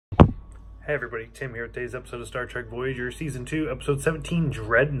Hey everybody, Tim here with today's episode of Star Trek Voyager Season 2, Episode 17,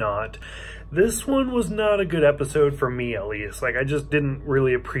 Dreadnought. This one was not a good episode for me, at least. I just didn't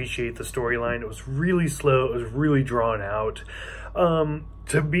really appreciate the storyline. It was really slow, it was really drawn out.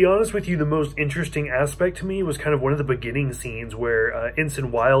 To be honest with you, the most interesting aspect to me was kind of one of the beginning scenes where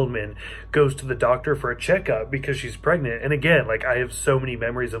Ensign Wildman goes to the doctor for a checkup because she's pregnant. And again, I have so many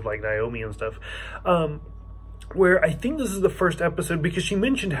memories of Naomi and stuff. Where I think this is the first episode, because she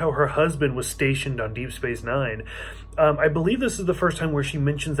mentioned how her husband was stationed on Deep Space Nine. I believe this is the first time where she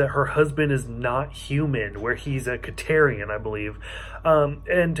mentions that her husband is not human, where he's a Katarian, I believe.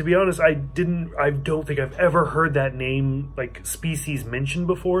 And to be honest, I don't think I've ever heard that name, species mentioned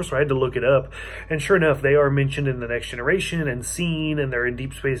before, so I had to look it up. And sure enough, they are mentioned in The Next Generation and seen, and they're in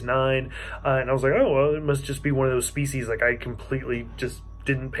Deep Space Nine. And I was like, oh, well, it must just be one of those species I completely just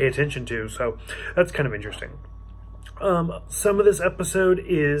didn't pay attention to. So that's kind of interesting. Some of this episode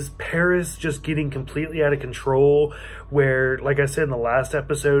is Paris just getting completely out of control, where, like I said in the last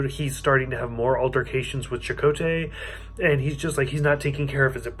episode, he's starting to have more altercations with Chakotay, and he's just he's not taking care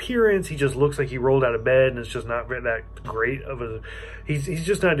of his appearance. He just looks like he rolled out of bed, and it's just not that great of a, he's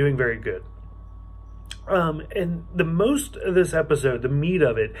just not doing very good. And the most of this episode, the meat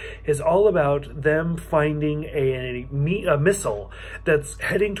of it, is all about them finding a missile that's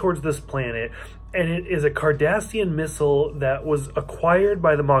heading towards this planet. And it is a Cardassian missile that was acquired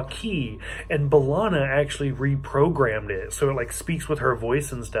by the Maquis, and B'Elanna actually reprogrammed it. So it speaks with her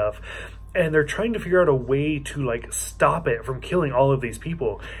voice and stuff. And they're trying to figure out a way to stop it from killing all of these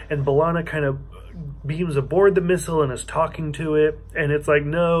people. And B'Elanna kind of beams aboard the missile and is talking to it, and it's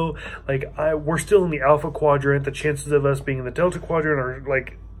no, we're still in the Alpha Quadrant. The chances of us being in the Delta Quadrant are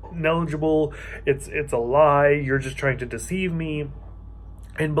negligible. It's a lie. You're just trying to deceive me.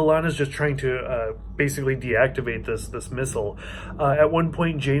 And B'Elanna's just trying to basically deactivate this missile. At one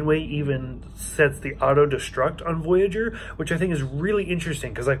point, Janeway even sets the auto-destruct on Voyager, which I think is really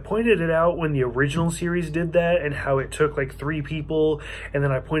interesting, because I pointed it out when the original series did that, and how it took 3 people, and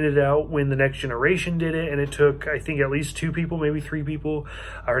then I pointed it out when The Next Generation did it, and it took, I think, at least 2 people, maybe 3 people.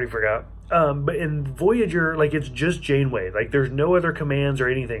 I already forgot. But in Voyager, it's just Janeway. There's no other commands or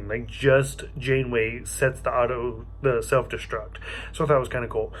anything. Just Janeway sets the self-destruct. So I thought it was kind of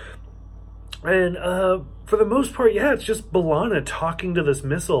cool. And for the most part, yeah, it's just B'Elanna talking to this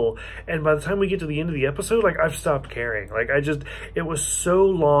missile. And by the time we get to the end of the episode, I've stopped caring. It was so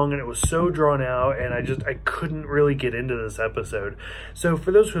long and it was so drawn out, and I couldn't really get into this episode. So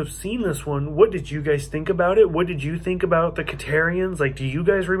for those who have seen this one, what did you guys think about it? What did you think about the Katarians? Do you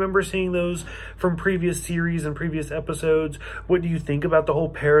guys remember seeing those from previous series and previous episodes? What do you think about the whole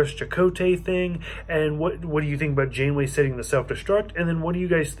Paris Chakotay thing? And what do you think about Janeway setting the self-destruct? And then what do you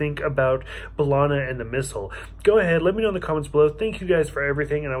guys think about B'Elanna and the missile? Go ahead, let me know in the comments below. Thank you guys for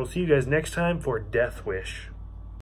everything, and I will see you guys next time for Death Wish.